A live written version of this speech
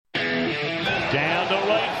Down the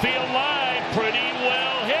right field line, pretty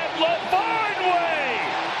well hit. LaVarn way!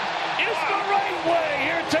 It's the right way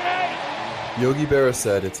here tonight. Yogi Berra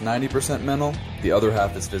said it's 90% mental, the other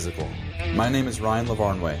half is physical. My name is Ryan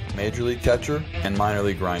LaVarnway, Major League catcher and minor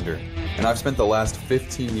league grinder, and I've spent the last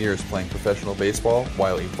 15 years playing professional baseball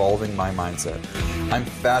while evolving my mindset. I'm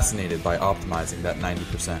fascinated by optimizing that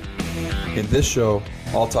 90%. In this show,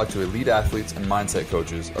 I'll talk to elite athletes and mindset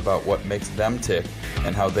coaches about what makes them tick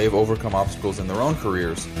and how they've overcome obstacles in their own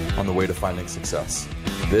careers on the way to finding success.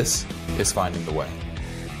 This is Finding the Way.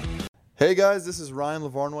 Hey guys, this is Ryan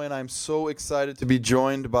LaVarnway, and I'm so excited to be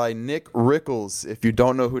joined by Nick Rickles. If you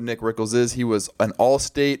don't know who Nick Rickles is, he was an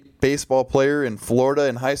all-state baseball player in Florida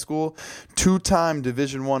in high school, two-time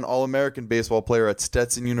Division I All-American baseball player at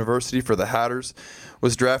Stetson University for the Hatters,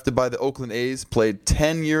 was drafted by the Oakland A's, played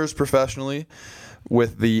 10 years professionally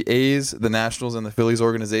with the A's, the Nationals, and the Phillies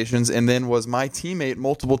organizations, and then was my teammate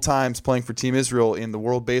multiple times playing for Team Israel in the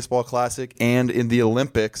World Baseball Classic and in the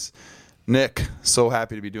Olympics. Nick, so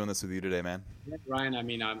happy to be doing this with you today, man. Ryan,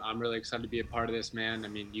 I'm really excited to be a part of this, man.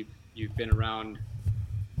 You've been around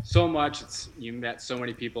so much. You met so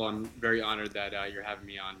many people. I'm very honored that you're having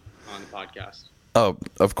me on the podcast. Oh,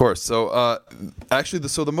 of course. So,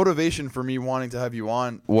 the motivation for me wanting to have you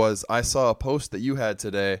on was I saw a post that you had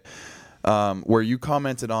today where you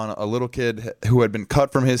commented on a little kid who had been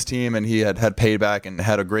cut from his team and he had payback and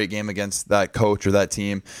had a great game against that coach or that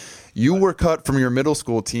team. You were cut from your middle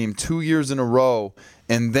school team 2 years in a row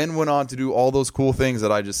and then went on to do all those cool things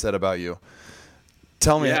that I just said about you.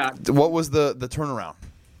 Tell me, what was the turnaround?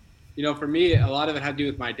 You know, for me, a lot of it had to do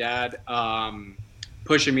with my dad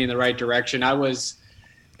pushing me in the right direction. I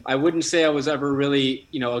wouldn't say I was ever really,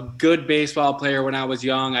 a good baseball player when I was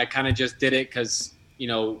young. I kind of just did it because,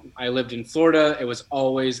 I lived in Florida. It was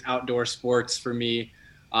always outdoor sports for me.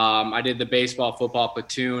 I did the baseball, football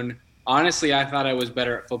platoon. Honestly, I thought I was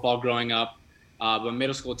better at football growing up, but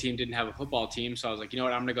middle school team didn't have a football team. So I was like, you know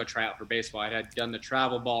what, I'm going to go try out for baseball. I had done the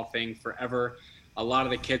travel ball thing forever. A lot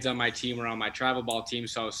of the kids on my team were on my travel ball team.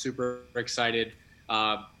 So I was super excited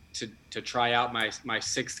to try out my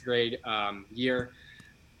sixth grade year.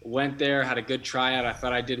 Went there, had a good tryout. I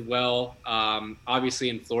thought I did well. Obviously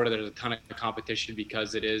in Florida, there's a ton of competition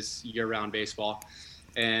because it is year-round baseball.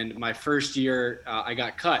 And my first year, I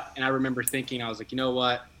got cut. And I remember thinking, I was like, you know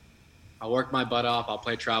what? I'll work my butt off. I'll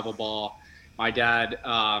play travel ball. My dad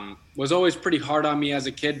was always pretty hard on me as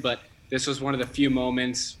a kid, but this was one of the few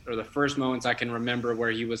moments or the first moments I can remember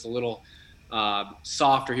where he was a little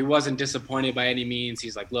softer. He wasn't disappointed by any means.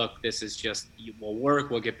 He's like, look, this is just, we'll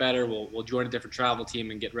work, we'll get better. We'll join a different travel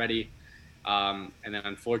team and get ready. And then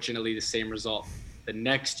unfortunately the same result the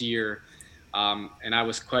next year. And I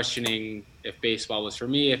was questioning if baseball was for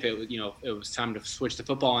me, if it was time to switch to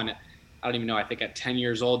football. And I don't even know. I think at 10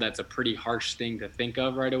 years old, that's a pretty harsh thing to think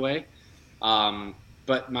of right away.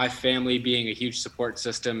 But my family being a huge support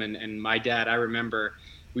system and my dad, I remember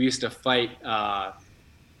we used to fight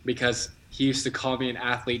because he used to call me an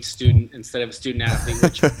athlete student instead of a student athlete,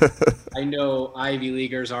 which I know Ivy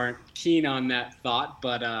Leaguers aren't keen on that thought,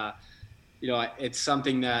 but it's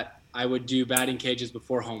something that I would do batting cages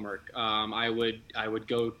before homework. I would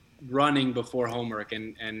go running before homework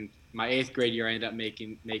and my eighth grade year, I ended up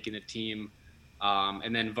making the team.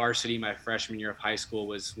 And then varsity, my freshman year of high school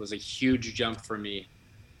was a huge jump for me.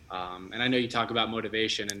 And I know you talk about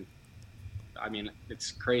motivation and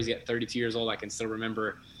it's crazy at 32 years old. I can still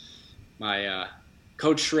remember my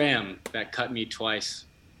Coach Schramm that cut me twice.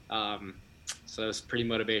 So it was pretty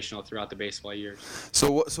motivational throughout the baseball years.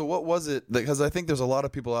 So what was it? Because I think there's a lot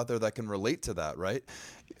of people out there that can relate to that, right?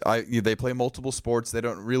 They play multiple sports. They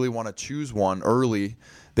don't really want to choose one early.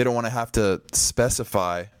 They don't want to have to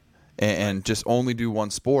specify and just only do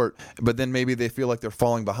one sport. But then maybe they feel like they're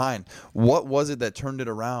falling behind. What was it that turned it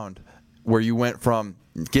around where you went from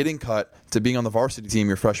getting cut to being on the varsity team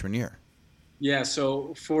your freshman year? Yeah,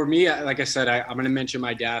 so for me, like I said, I'm going to mention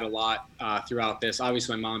my dad a lot throughout this.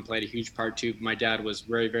 Obviously, my mom played a huge part too. My dad was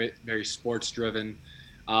very, very, very sports driven.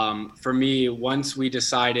 For me, once we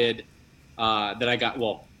decided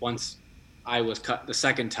once I was cut the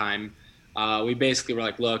second time, we basically were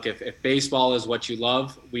like, look, if baseball is what you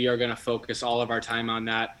love, we are going to focus all of our time on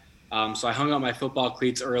that. So I hung out my football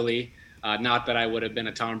cleats early. Not that I would have been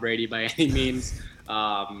a Tom Brady by any means.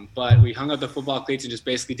 But we hung up the football cleats and just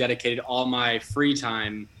basically dedicated all my free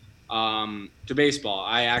time to baseball.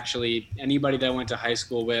 Anybody that I went to high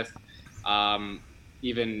school with,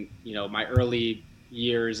 even, my early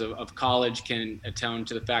years of college can atone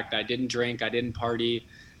to the fact that I didn't drink, I didn't party.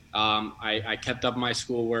 I kept up my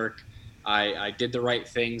schoolwork. I did the right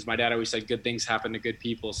things. My dad always said good things happen to good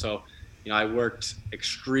people. So I worked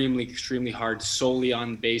extremely, extremely hard solely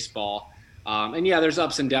on baseball. And yeah, there's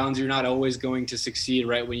ups and downs. You're not always going to succeed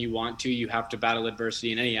right when you want to. You have to battle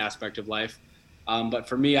adversity in any aspect of life. But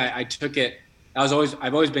for me, I took it. I've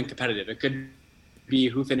always been competitive. It could be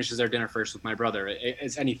who finishes their dinner first with my brother.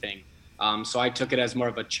 It's anything. So I took it as more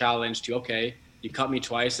of a challenge to, okay, you cut me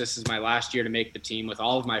twice. This is my last year to make the team with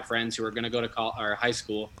all of my friends who are going to go to high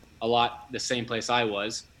school, a lot the same place I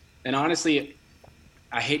was. And honestly,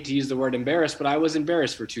 I hate to use the word embarrassed, but I was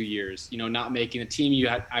embarrassed for 2 years, not making the team.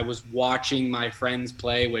 I was watching my friends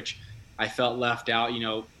play, which I felt left out.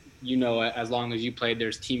 As long as you played,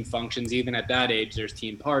 there's team functions. Even at that age, there's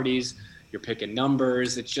team parties. You're picking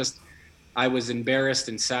numbers. It's just, I was embarrassed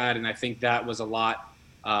and sad. And I think that was a lot,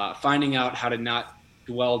 finding out how to not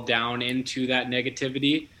dwell down into that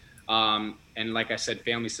negativity. And like I said,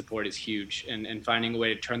 family support is huge. And finding a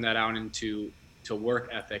way to turn that out into work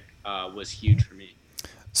ethic was huge for me.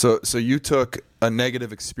 So you took a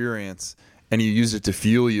negative experience and you used it to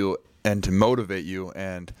fuel you and to motivate you,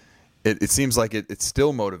 and it seems like it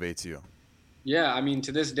still motivates you. Yeah,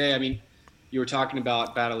 to this day, you were talking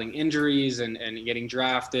about battling injuries and getting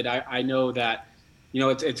drafted. I know that,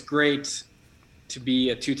 it's great to be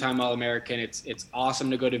a 2-time All-American. It's awesome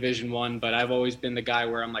to go Division I, but I've always been the guy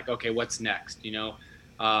where I'm like, okay, what's next?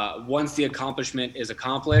 Once the accomplishment is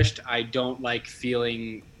accomplished, I don't like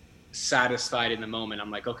feeling satisfied in the moment. I'm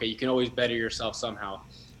like, okay, you can always better yourself somehow.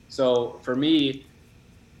 So for me,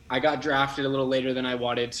 I got drafted a little later than I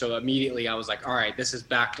wanted. So immediately I was like, all right, this is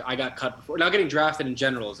back to, I got cut before. Now getting drafted in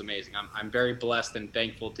general is amazing. I'm very blessed and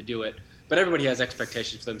thankful to do it, but everybody has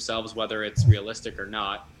expectations for themselves, whether it's realistic or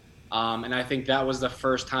not. And I think that was the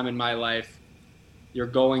first time in my life you're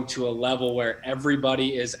going to a level where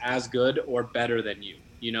everybody is as good or better than you.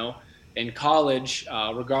 In college,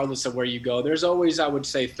 regardless of where you go, there's always, I would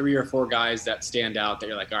say, 3 or 4 guys that stand out that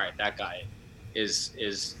you're like, all right, that guy is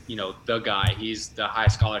the guy. He's the high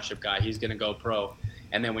scholarship guy. He's going to go pro.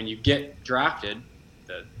 And then when you get drafted,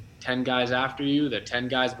 the 10 guys after you, the 10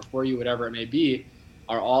 guys before you, whatever it may be,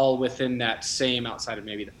 are all within that same, outside of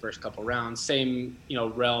maybe the first couple rounds, same,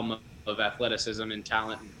 realm of athleticism and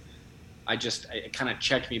talent. And it kind of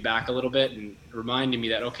checked me back a little bit and reminded me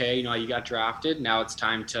that, okay, you got drafted. Now it's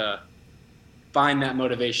time to find that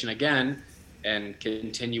motivation again and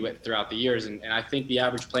continue it throughout the years. And I think the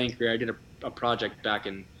average playing career, I did a project I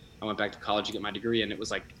went back to college to get my degree, and it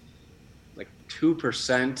was like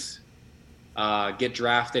 2% get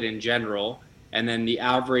drafted in general. And then the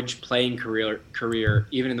average playing career,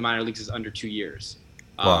 even in the minor leagues, is under 2 years.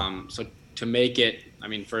 Wow. So to make it,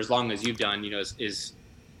 for as long as you've done,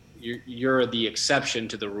 you're the exception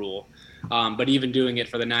to the rule. But even doing it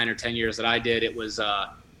for the 9 or 10 years that I did, it was,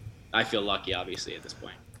 I feel lucky, obviously, at this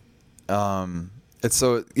point. It's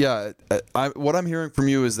so, yeah, what I'm hearing from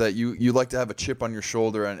you is that you like to have a chip on your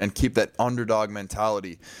shoulder and keep that underdog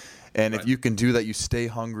mentality. And Right. if you can do that, you stay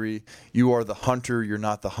hungry. You are the hunter. You're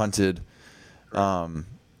not the hunted.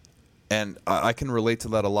 And I can relate to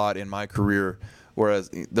that a lot in my career, whereas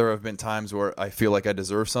there have been times where I feel like I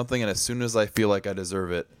deserve something, and as soon as I feel like I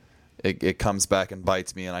deserve it, it comes back and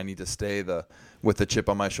bites me, and I need to stay with the chip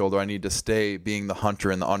on my shoulder. I need to stay being the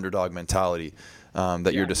hunter and the underdog mentality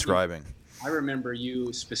that you're describing. I remember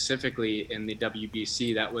you specifically in the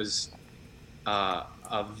WBC. That was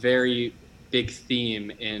a very big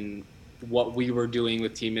theme in what we were doing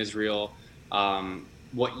with Team Israel,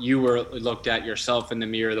 what you were looked at yourself in the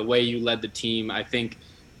mirror, the way you led the team. I think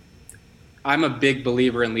I'm a big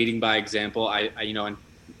believer in leading by example. And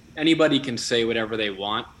anybody can say whatever they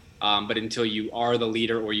want, but until you are the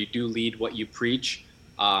leader or you do lead what you preach,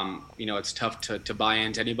 it's tough to buy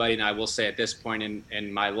into anybody. And I will say at this point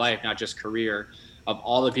in my life, not just career, of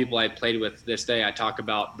all the people I played with this day, I talk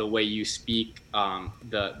about the way you speak,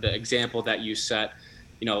 the example that you set.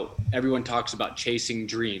 Everyone talks about chasing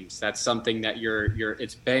dreams. That's something that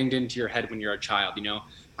it's banged into your head when you're a child.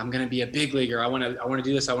 I'm going to be a big leaguer. I want to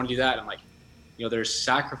do this. I want to do that. I'm like, there's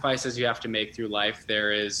sacrifices you have to make through life.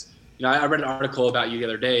 There is, I read an article about you the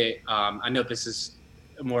other day. I know this is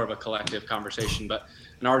more of a collective conversation, but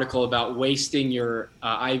an article about wasting your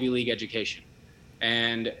Ivy League education.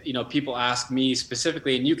 And, people ask me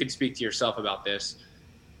specifically, and you can speak to yourself about this,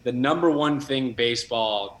 the number one thing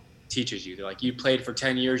baseball teaches you. They're like, you played for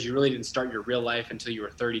 10 years. You really didn't start your real life until you were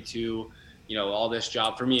 32, all this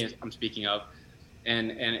job for me, I'm speaking of.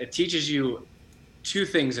 And it teaches you 2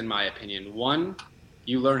 things, in my opinion. One,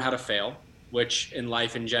 you learn how to fail, which in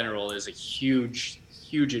life in general is a huge,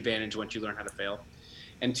 huge advantage once you learn how to fail.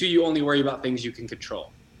 And 2, you only worry about things you can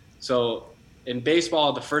control. So in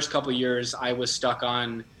baseball, the first couple of years, I was stuck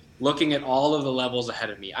on looking at all of the levels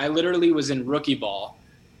ahead of me. I literally was in rookie ball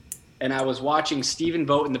and I was watching Steven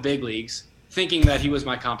Vogt in the big leagues, thinking that he was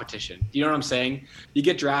my competition. You know what I'm saying? You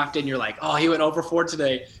get drafted and you're like, oh, he went over 4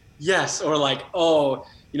 today. Yes. Or like, oh,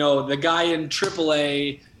 the guy in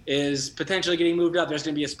AAA is potentially getting moved up. There's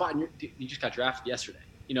going to be a spot. And you just got drafted yesterday,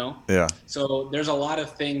 Yeah. So there's a lot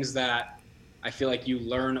of things that I feel like you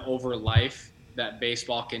learn over life that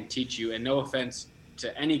baseball can teach you. And no offense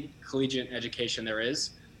to any collegiate education there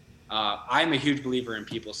is, I'm a huge believer in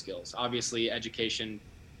people skills. Obviously, education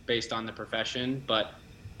based on the profession, but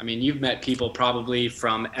I mean, you've met people probably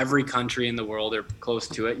from every country in the world or close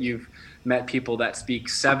to it. You've met people that speak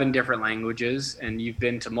 7 different languages, and you've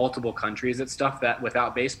been to multiple countries. It's stuff that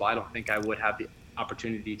without baseball, I don't think I would have the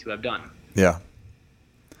opportunity to have done. Yeah.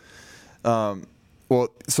 Well,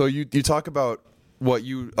 so you talk about what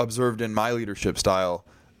you observed in my leadership style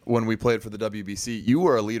when we played for the WBC. You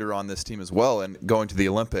were a leader on this team as well, and going to the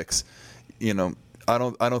Olympics. I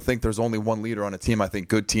don't think there's only one leader on a team. I think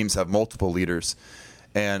good teams have multiple leaders.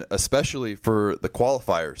 And especially for the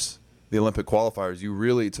qualifiers, the Olympic qualifiers, you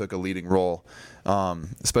really took a leading role.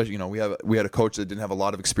 Especially, we had a coach that didn't have a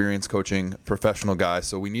lot of experience coaching professional guys,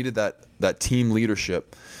 so we needed that team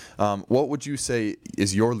leadership. What would you say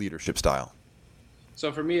is your leadership style?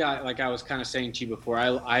 So for me, like I was kind of saying to you before,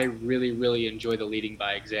 I really, really enjoy the leading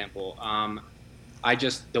by example.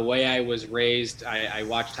 The way I was raised, I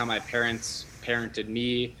watched how my parents parented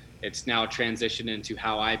me. It's now transitioned into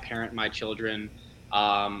how I parent my children.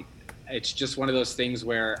 It's just one of those things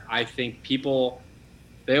where I think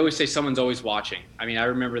they always say someone's always watching. I mean, I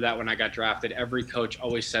remember that when I got drafted, every coach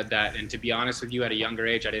always said that. And to be honest with you, at a younger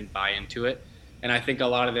age, I didn't buy into it. And I think a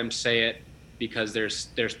lot of them say it because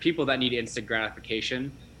there's people that need instant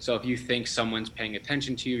gratification. So if you think someone's paying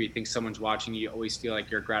attention to you, you think someone's watching you, you always feel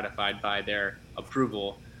like you're gratified by their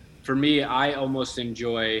approval. For me, I almost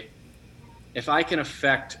enjoy if I can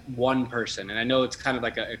affect one person, and I know it's kind of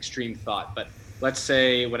like an extreme thought, but let's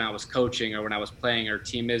say when I was coaching or when I was playing or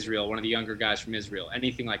Team Israel, one of the younger guys from Israel,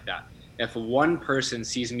 anything like that. If one person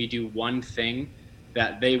sees me do one thing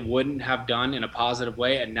that they wouldn't have done in a positive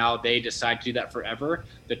way, and now they decide to do that forever,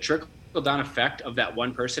 the trickle-down effect of that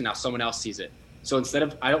one person, now someone else sees it. So instead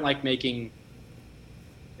of, I don't like making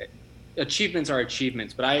achievements are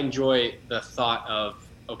achievements, but I enjoy the thought of,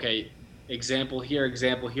 okay, example here,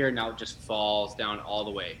 now it just falls down all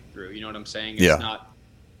the way through. You know what I'm saying? It's not,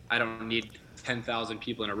 I don't need 10,000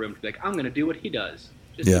 people in a room to be like, I'm going to do what he does.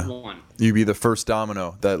 Just do one. You be the first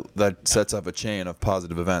domino that sets up a chain of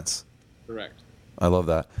positive events. Correct. I love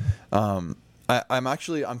that. I'm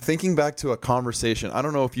thinking back to a conversation. I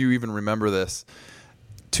don't know if you even remember this.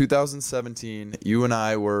 2017, you and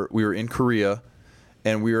I we were in Korea,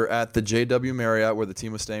 and we were at the JW Marriott where the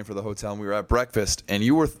team was staying for the hotel, and we were at breakfast, and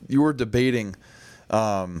you were debating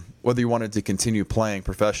whether you wanted to continue playing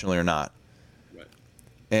professionally or not. Right.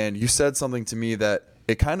 And you said something to me that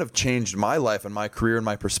it kind of changed my life and my career and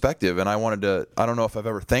my perspective, and I don't know if I've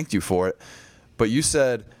ever thanked you for it, but you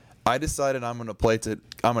said, I decided I'm going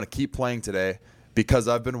to keep playing today because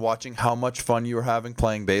I've been watching how much fun you were having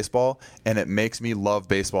playing baseball, and it makes me love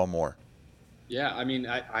baseball more. Yeah, I mean,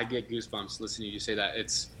 I get goosebumps listening to you say that.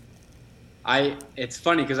 It's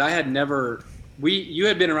funny because I had you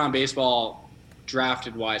had been around baseball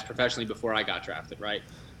drafted-wise professionally before I got drafted, right?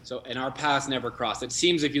 So, and our paths never crossed. It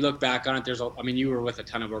seems if you look back on it, you were with a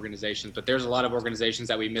ton of organizations, but there's a lot of organizations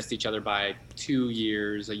that we missed each other by 2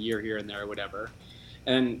 years, a year here and there, or whatever.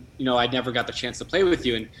 And, I never got the chance to play with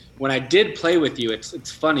you. And when I did play with you,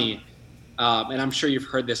 it's funny. And I'm sure you've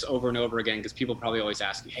heard this over and over again because people probably always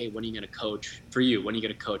ask you, hey, when are you going to coach? For you, when are you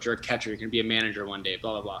going to coach? You're a catcher. You're going to be a manager one day,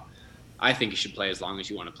 blah, blah, blah. I think you should play as long as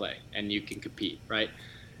you want to play and you can compete, right?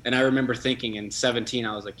 And I remember thinking in 17,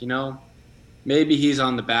 I was like, maybe he's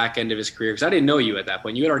on the back end of his career because I didn't know you at that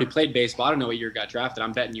point. You had already played baseball. I don't know what year you got drafted.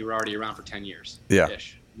 I'm betting you were already around for 10 years. Yeah.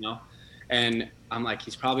 And I'm like,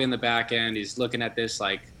 he's probably in the back end. He's looking at this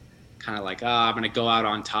I'm going to go out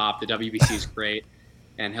on top. The WBC is great.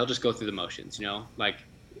 And he'll just go through the motions,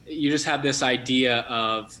 you just have this idea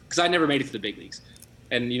of, because I never made it to the big leagues.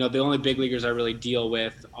 And, the only big leaguers I really deal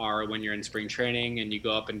with are when you're in spring training and you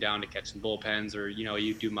go up and down to catch some bullpens or,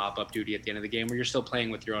 you do mop-up duty at the end of the game where you're still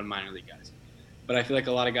playing with your own minor league guys. But I feel like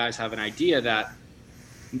a lot of guys have an idea that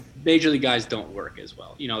major league guys don't work as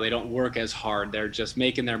well. They don't work as hard. They're just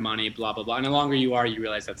making their money, blah, blah, blah. And the longer you are, you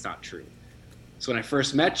realize that's not true. So when I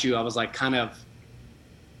first met you, I was like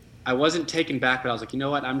I wasn't taken back, but I was like, you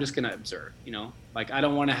know what? I'm just going to observe, I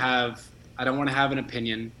don't want to have an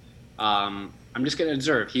opinion. I'm just going to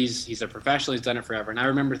observe. He's a professional. He's done it forever. And I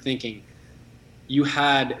remember thinking you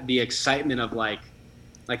had the excitement of like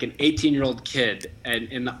an 18-year-old kid and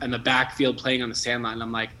in the backfield playing on the sandlot. And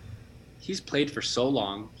I'm like, he's played for so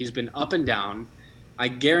long. He's been up and down. I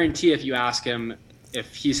guarantee if you ask him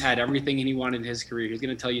if he's had everything he wanted in his career, he's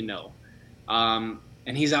going to tell you no.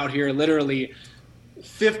 And he's out here literally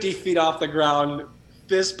 50 feet off the ground,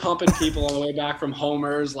 fist pumping people all the way back from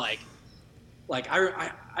homers. Like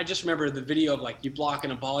I just remember the video of like you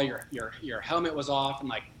blocking a ball, your helmet was off, and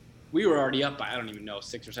like we were already up by, I don't even know,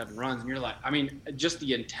 6 or 7 runs. And you're like, I mean, just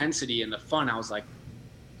the intensity and the fun. I was like,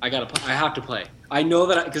 I have to play. I know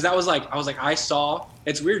that because I saw,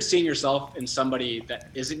 it's weird seeing yourself in somebody that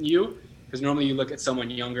isn't you. Because normally you look at someone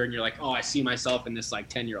younger and you're like, oh, I see myself in this like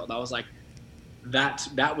 10-year-old. I was like,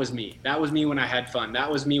 that was me. That was me when I had fun. That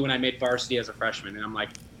was me when I made varsity as a freshman. And I'm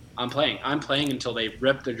like, I'm playing until they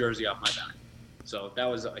rip the jersey off my back. So that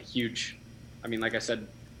was a huge, I mean, like I said,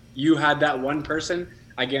 you had that one person.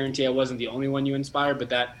 I guarantee I wasn't the only one you inspired, but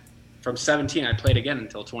that from 17, I played again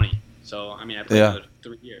until 20. So, I mean, I played another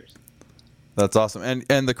 3 years. That's awesome.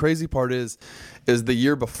 And the crazy part is the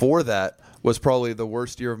year before that was probably the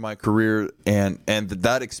worst year of my career, and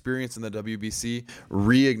that experience in the WBC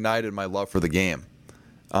reignited my love for the game.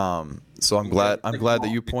 So I'm glad that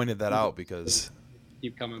you pointed that out, because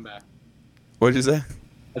keep coming back. What did you say?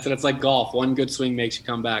 I said it's like golf. One good swing makes you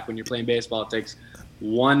come back. When you're playing baseball, it takes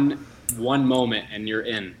one moment and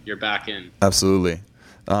you're back in. Absolutely.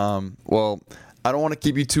 Well, I don't want to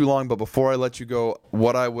keep you too long, but before I let you go,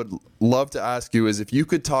 what I would love to ask you is if you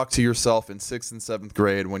could talk to yourself in 6th and 7th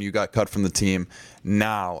grade when you got cut from the team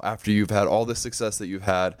now, after you've had all the success that you've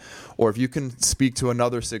had, or if you can speak to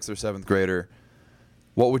another 6th or 7th grader,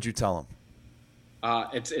 what would you tell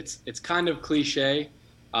them? It's kind of cliche,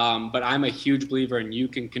 but I'm a huge believer in you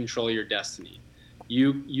can control your destiny.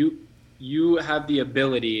 You have the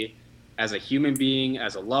ability as a human being,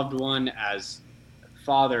 as a loved one, as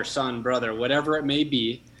father, son, brother, whatever it may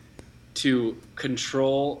be, to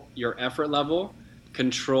control your effort level,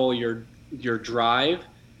 control your drive.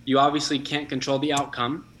 You obviously can't control the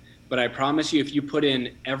outcome, but I promise you, if you put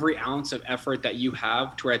in every ounce of effort that you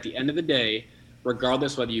have, to where at the end of the day,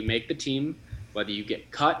 regardless whether you make the team, whether you get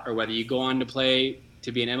cut, or whether you go on to play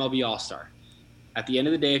to be an MLB All-Star, at the end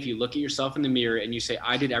of the day, if you look at yourself in the mirror and you say,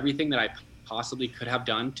 I did everything that I possibly could have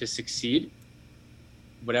done to succeed,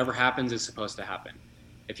 whatever happens is supposed to happen.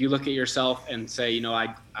 If you look at yourself and say,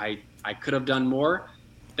 I could have done more,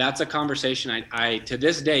 that's a conversation I to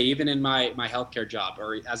this day, even in my healthcare job,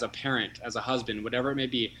 or as a parent, as a husband, whatever it may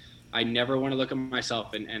be, I never want to look at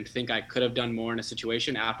myself and think I could have done more in a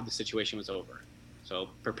situation after the situation was over. So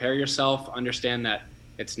prepare yourself, understand that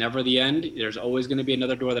it's never the end. There's always going to be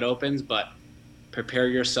another door that opens, but prepare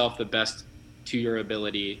yourself the best to your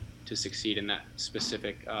ability to succeed in that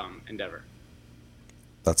specific endeavor.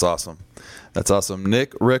 That's awesome. That's awesome.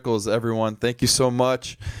 Nick Rickles, everyone, thank you so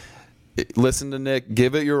much. Listen to Nick.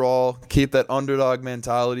 Give it your all. Keep that underdog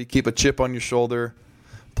mentality. Keep a chip on your shoulder.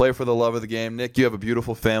 Play for the love of the game. Nick, you have a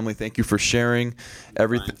beautiful family. Thank you for sharing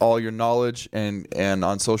all your knowledge, and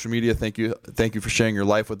on social media. Thank you for sharing your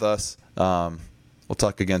life with us. We'll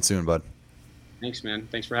talk again soon, bud. Thanks, man.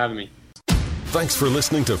 Thanks for having me. Thanks for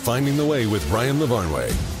listening to Finding the Way with Ryan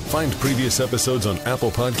Lavarnway. Find previous episodes on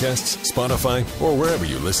Apple Podcasts, Spotify, or wherever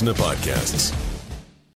you listen to podcasts.